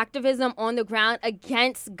grassroots activism on the ground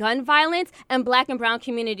against gun violence and Black and brown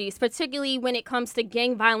communities, particularly when it comes to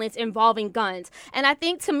gang violence involving guns. And I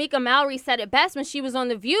think Tamika Mallory said it best when she was on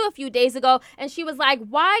The View a few days ago, and she was like,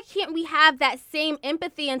 why can't we have that same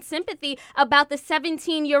empathy and sympathy about the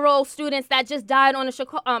 17-year-old students that just died on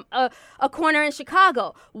a corner in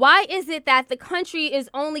Chicago? Why is it that the country is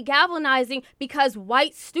only galvanizing because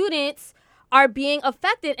white students are being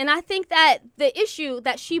affected? And I think that the issue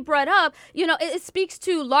that she brought up, it speaks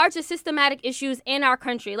to larger systematic issues in our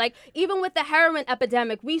country. Like, even with the heroin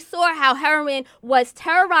epidemic, we saw how heroin was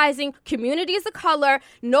terrorizing communities of color.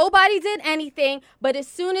 Nobody did anything. But as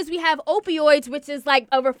soon as we have opioids, which is like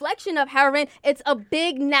a reflection of heroin, it's a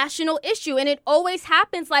big national issue. And it always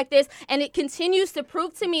happens like this. And it continues to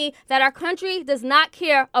prove to me that our country does not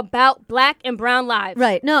care about Black and brown lives.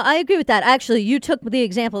 Right. No, I agree with that. Actually, you took the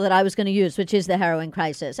example that I was going to use, which is the heroin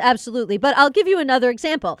crisis. Absolutely. But I'll give you another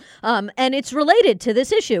example. And it's related to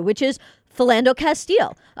this issue, which is Philando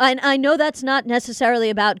Castile. And I know that's not necessarily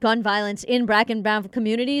about gun violence in Black and brown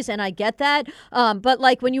communities, and I get that. But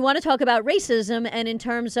like when you want to talk about racism and in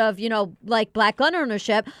terms of, like Black gun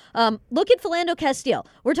ownership, look at Philando Castile.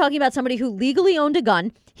 We're talking about somebody who legally owned a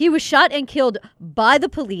gun. He was shot and killed by the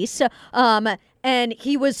police. And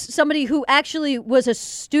he was somebody who actually was a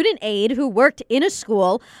student aide who worked in a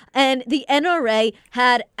school, and the NRA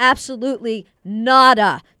had absolutely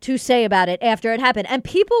nada to say about it after it happened. And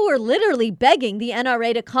people were literally begging the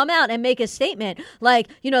NRA to come out and make a statement. Like,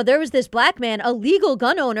 there was this Black man, a legal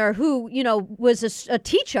gun owner who, was a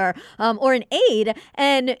teacher or an aide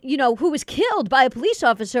and, who was killed by a police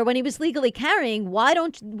officer when he was legally carrying. Why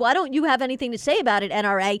don't you have anything to say about it,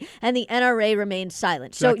 NRA? And the NRA remained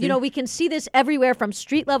silent. So, Jaqi? We can see this everywhere from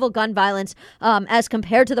street level gun violence as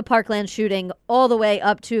compared to the Parkland shooting all the way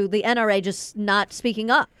up to the NRA just not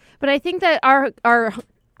speaking up. But I think that our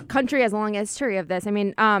country has a long history of this. I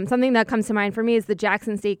mean, something that comes to mind for me is the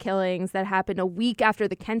Jackson State killings that happened a week after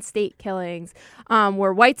the Kent State killings,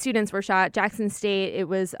 where white students were shot. Jackson State, it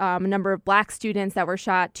was a number of Black students that were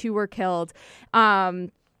shot. 2 were killed.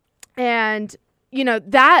 And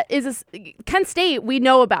that is Kent State. We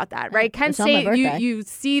know about that, right? Kent State. You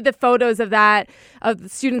see the photos of that, of the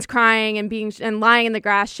students crying and lying in the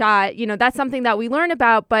grass, shot. That's something that we learn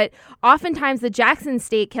about. But oftentimes, the Jackson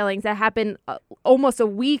State killings that happened almost a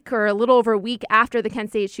week or a little over a week after the Kent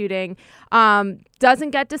State shooting doesn't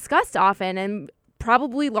get discussed often, and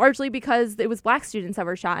probably largely because it was Black students that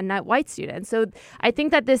were shot and not white students. So I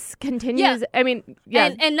think that this continues. Yeah. I mean,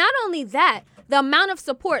 yeah. And not only that, the amount of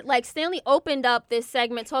support, like Stanley opened up this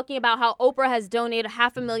segment talking about how Oprah has donated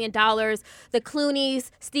 $500,000, the Clooneys,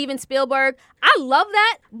 Steven Spielberg. I love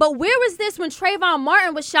that. But where was this when Trayvon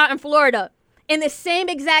Martin was shot in Florida in the same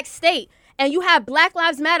exact state? And you had Black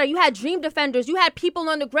Lives Matter, you had Dream Defenders, you had people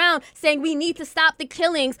on the ground saying we need to stop the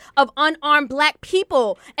killings of unarmed Black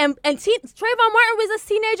people. And Trayvon Martin was a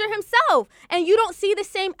teenager himself, and you don't see the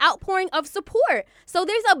same outpouring of support. So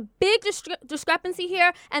there's a big discrepancy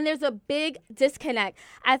here, and there's a big disconnect.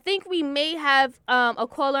 I think we may have a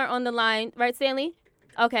caller on the line, right, Stanley?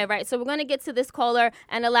 Okay, right. So we're going to get to this caller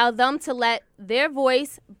and allow them to let their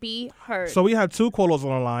voice be heard. So we have 2 callers on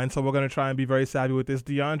the line, so we're going to try and be very savvy with this.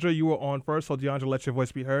 Deandra, you were on first, so Deandra, let your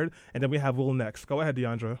voice be heard. And then we have Will next. Go ahead,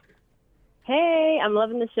 Deandra. Hey, I'm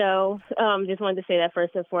loving the show. Just wanted to say that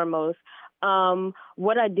first and foremost.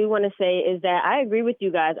 What I do want to say is that I agree with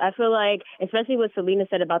you guys. I feel like, especially what Selena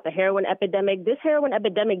said about the heroin epidemic, this heroin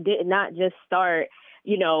epidemic did not just start,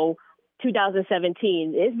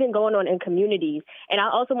 2017. It's been going on in communities. And I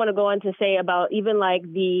also want to go on to say about even like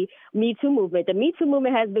the Me Too movement. The Me Too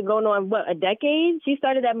movement has been going on, a decade? She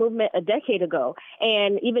started that movement a decade ago.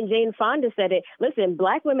 And even Jane Fonda said it. Listen,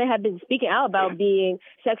 Black women have been speaking out about being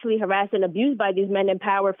sexually harassed and abused by these men in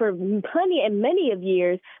power for many of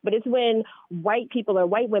years. But it's when white people or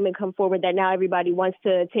white women come forward that now everybody wants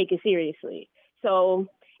to take it seriously. So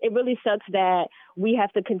it really sucks that we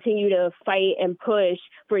have to continue to fight and push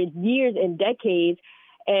for years and decades.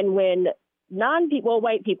 And when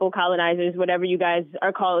white people, colonizers, whatever you guys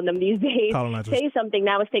are calling them these days, say something,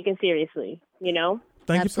 now it's taken seriously,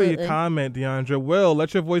 Thank you for your comment, Deandra. Will,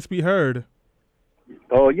 let your voice be heard.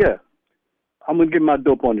 Oh, yeah. I'm going to get my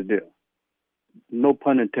dope on the deal. No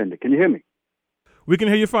pun intended. Can you hear me? We can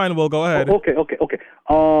hear you fine, Will. Go ahead. Okay. My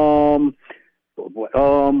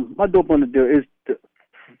dope on the deal is, as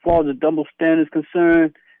far as the double standard is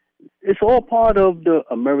concerned, it's all part of the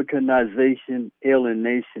Americanization,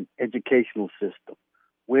 alienation, educational system,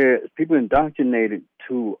 where people are indoctrinated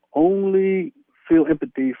to only feel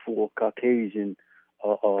empathy for Caucasian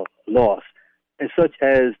loss, and such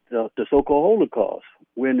as the so-called Holocaust,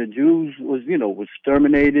 when the Jews was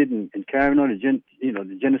exterminated and carrying on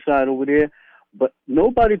the genocide over there. But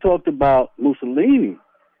nobody talked about Mussolini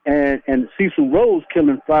and Cecil Rhodes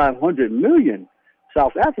killing 500 million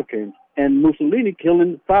South Africans and Mussolini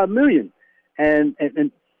killing 5 million, and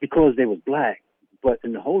because they was black. But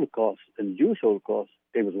in the Holocaust, in the Jewish Holocaust,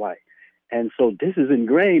 they was white. And so this is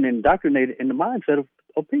ingrained and indoctrinated in the mindset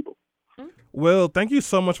of people. Will, thank you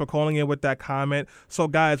so much for calling in with that comment. So,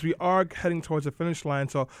 guys, we are heading towards the finish line,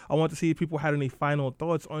 so I want to see if people had any final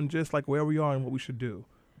thoughts on just like where we are and what we should do.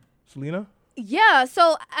 Selena? Yeah,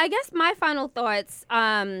 so I guess my final thoughts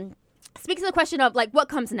speaks to the question of like what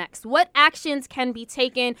comes next. What actions can be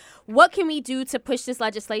taken? What can we do to push this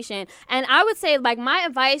legislation? And I would say like my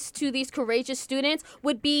advice to these courageous students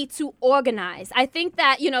would be to organize. I think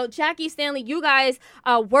that, Jaqi, Stanley, you guys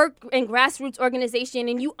work in grassroots organization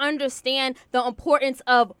and you understand the importance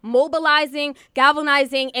of mobilizing,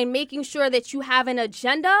 galvanizing, and making sure that you have an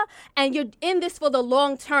agenda and you're in this for the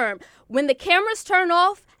long term. When the cameras turn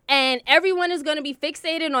off, and everyone is going to be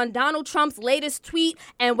fixated on Donald Trump's latest tweet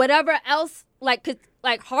and whatever else, like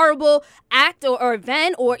horrible act or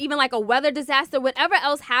event, or even like a weather disaster, whatever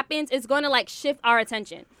else happens is going to like shift our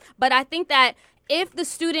attention. But I think that if the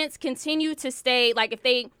students continue to stay, like if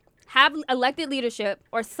they have elected leadership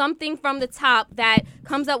or something from the top that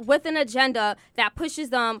comes up with an agenda that pushes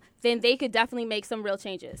them, then they could definitely make some real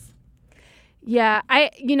changes. Yeah,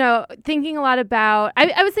 thinking a lot about,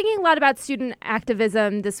 I was thinking a lot about student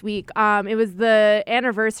activism this week. It was the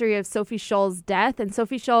anniversary of Sophie Scholl's death, and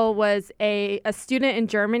Sophie Scholl was a student in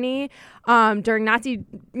Germany during Nazi,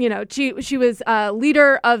 she was a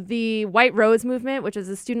leader of the White Rose movement, which is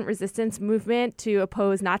a student resistance movement to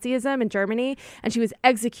oppose Nazism in Germany, and she was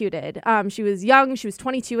executed. She was young, she was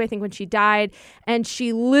 22, I think, when she died, and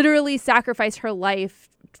she literally sacrificed her life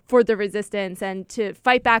for the resistance and to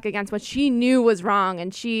fight back against what she knew was wrong.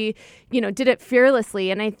 And she, did it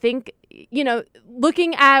fearlessly. And I think,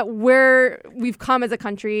 looking at where we've come as a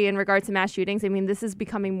country in regards to mass shootings, I mean, this is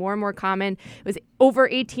becoming more and more common. It was over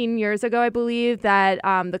 18 years ago, I believe, that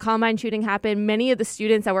the Columbine shooting happened. Many of the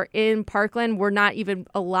students that were in Parkland were not even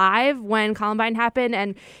alive when Columbine happened,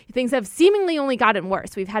 and things have seemingly only gotten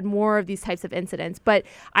worse. We've had more of these types of incidents. But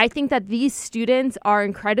I think that these students are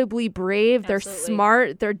incredibly brave. They're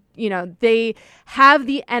smart. They're, they have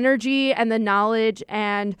the energy and the knowledge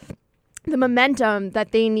and the momentum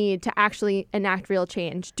that they need to actually enact real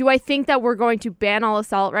change. Do I think that we're going to ban all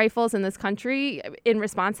assault rifles in this country in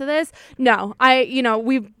response to this? No.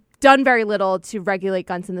 We've done very little to regulate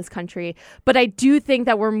guns in this country, but I do think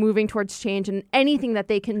that we're moving towards change, and anything that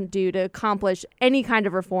they can do to accomplish any kind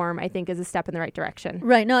of reform, I think, is a step in the right direction.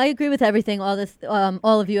 Right. No, I agree with everything all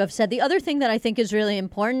of you have said. The other thing that I think is really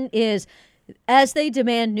important is, as they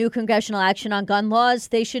demand new congressional action on gun laws,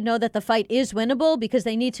 they should know that the fight is winnable because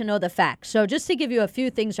they need to know the facts. So just to give you a few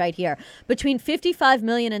things right here, between 55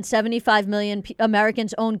 million and 75 million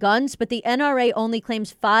Americans own guns, but the NRA only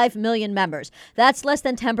claims 5 million members. That's less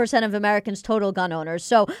than 10% of Americans' total gun owners.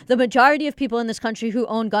 So the majority of people in this country who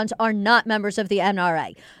own guns are not members of the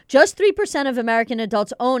NRA. Just 3% of American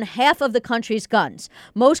adults own half of the country's guns.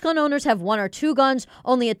 Most gun owners have 1 or 2 guns.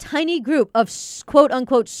 Only a tiny group of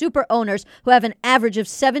quote-unquote super owners who have an average of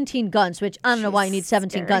 17 guns, which I don't know why you need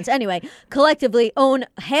 17 guns. Anyway, collectively own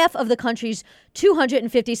half of the country's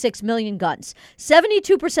 256 million guns.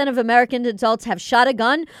 72% of American adults have shot a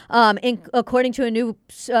gun, according to a new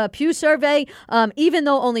Pew survey, even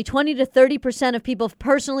though only 20 to 30% of people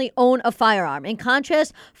personally own a firearm. In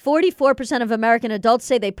contrast, 44% of American adults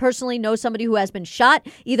say they personally know somebody who has been shot,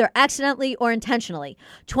 either accidentally or intentionally.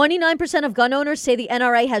 29% of gun owners say the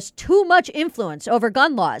NRA has too much influence over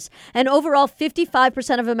gun laws. And overall,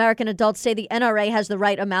 55% of American adults say the NRA has the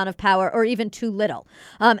right amount of power, or even too little.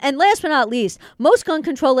 And last but not least, most gun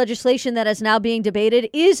control legislation that is now being debated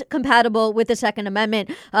is compatible with the Second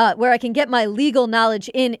Amendment. Where I can get my legal knowledge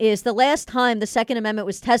in is the last time the Second Amendment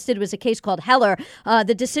was tested was a case called Heller.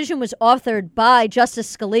 The decision was authored by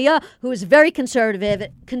Justice Scalia, who is very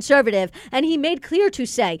conservative, and he made clear to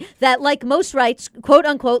say that like most rights, quote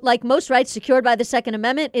unquote, like most rights secured by the Second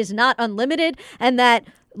Amendment is not unlimited, and that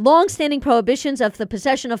long-standing prohibitions of the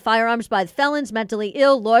possession of firearms by felons, mentally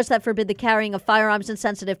ill, laws that forbid the carrying of firearms in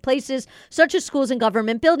sensitive places, such as schools and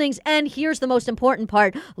government buildings, and here's the most important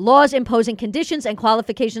part, laws imposing conditions and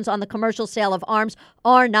qualifications on the commercial sale of arms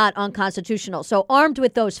are not unconstitutional. So armed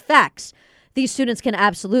with those facts, these students can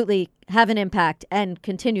absolutely have an impact and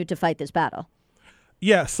continue to fight this battle.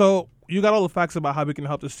 Yeah, so you got all the facts about how we can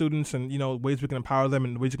help the students and, ways we can empower them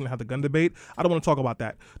and ways we can have the gun debate. I don't want to talk about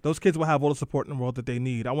that. Those kids will have all the support in the world that they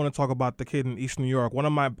need. I want to talk about the kid in East New York. One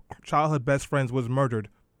of my childhood best friends was murdered.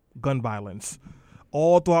 Gun violence.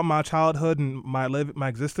 all throughout my childhood and my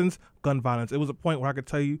existence, gun violence. It was a point where I could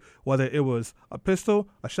tell you whether it was a pistol,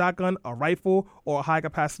 a shotgun, a rifle, or a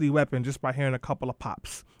high-capacity weapon just by hearing a couple of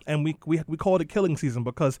pops. And we called it killing season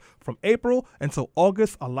because from April until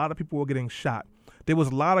August, a lot of people were getting shot. There was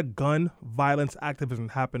a lot of gun violence activism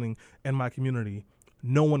happening in my community.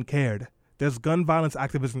 No one cared. There's gun violence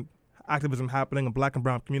activism happening in black and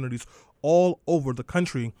brown communities all over the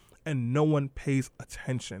country, and no one pays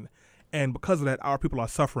attention. And because of that, our people are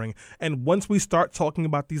suffering. And once we start talking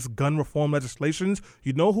about these gun reform legislations,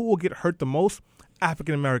 you know who will get hurt the most?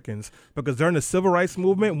 African Americans. Because during the civil rights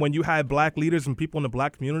movement, when you had black leaders and people in the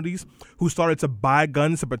black communities who started to buy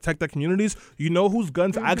guns to protect their communities, you know whose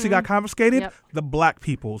guns actually got confiscated? Yep. The black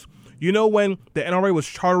people's. You know when the NRA was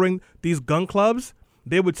chartering these gun clubs,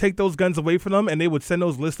 they would take those guns away from them and they would send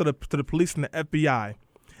those lists to the police and the FBI.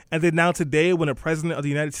 And then now today, when the president of the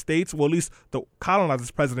United States, well, at least the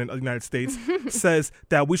colonized president of the United States, says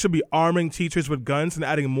that we should be arming teachers with guns and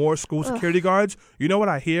adding more school security guards, you know what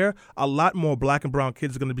I hear? A lot more black and brown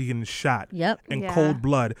kids are going to be getting shot in cold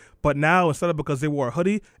blood. But now, instead of because they wore a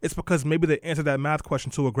hoodie, it's because maybe they answered that math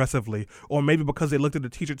question too aggressively, or maybe because they looked at the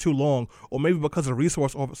teacher too long, or maybe because a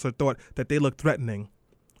resource officer thought that they looked threatening.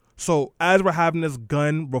 So as we're having this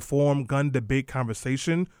gun reform, gun debate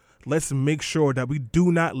conversation, let's make sure that we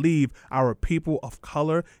do not leave our people of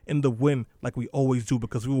color in the wind like we always do,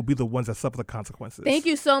 because we will be the ones that suffer the consequences. Thank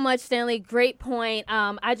you so much, Stanley. Great point.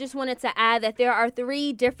 I just wanted to add that there are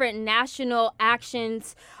 3 different national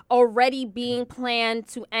actions already being planned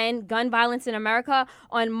to end gun violence in America.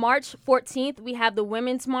 On March 14th, we have the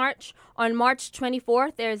Women's March. On March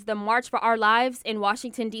 24th, there's the March for Our Lives in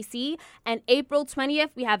Washington, D.C. And April 20th,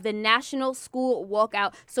 we have the National School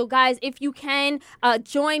Walkout. So, guys, if you can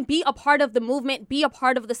join, be a part of the movement, be a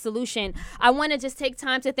part of the solution. I want to just take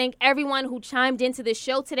time to thank everyone who chimed into this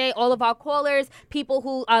show today, all of our callers, people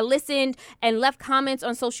who listened and left comments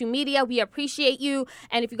on social media. We appreciate you.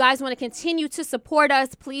 And if you guys want to continue to support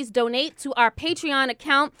us, please donate to our Patreon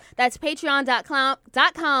account. That's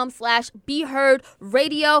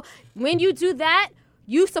patreon.com/BeHeardRadio. When you do that,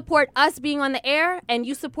 you support us being on the air, and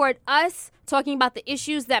you support us talking about the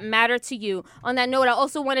issues that matter to you. On that note, I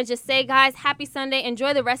also want to just say, guys, happy Sunday.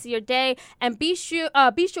 Enjoy the rest of your day. And be sure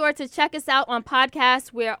to check us out on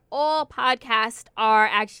podcasts where all podcasts are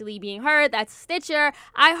actually being heard. That's Stitcher,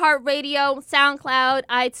 iHeartRadio, SoundCloud,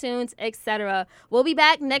 iTunes, etc. We'll be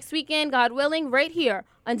back next weekend, God willing, right here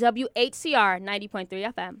on WHCR 90.3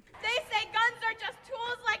 FM. They say guns are just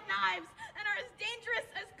tools like knives and are as dangerous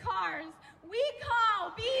as cars. We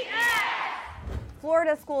call BS!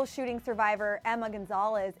 Florida school shooting survivor Emma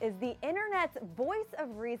Gonzalez is the internet's voice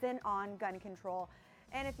of reason on gun control.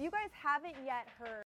 And if you guys haven't yet heard...